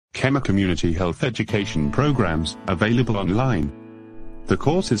CoMHA community health education programs, available online. The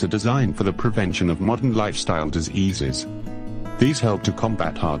courses are designed for the prevention of modern lifestyle diseases. These help to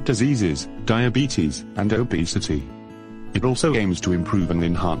combat heart diseases, diabetes, and obesity. It also aims to improve and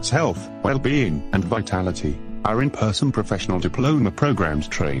enhance health, well-being, and vitality. Our in-person professional diploma programs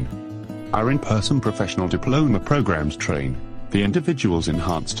train. The individuals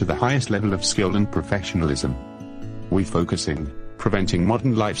enhanced to the highest level of skill and professionalism. We focus in preventing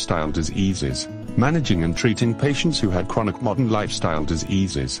modern lifestyle diseases, managing and treating patients who had chronic modern lifestyle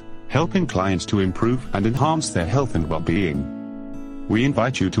diseases, helping clients to improve and enhance their health and well-being. We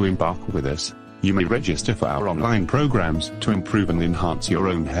invite you to embark with us. You may register for our online programs to improve and enhance your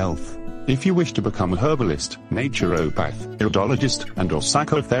own health. If you wish to become a herbalist, naturopath, iridologist, and/or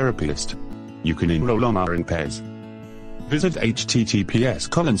psychotherapist, you can enroll on our in-pairs. Visit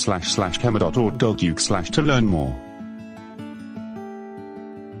https://chemha.org.uk/ to learn more.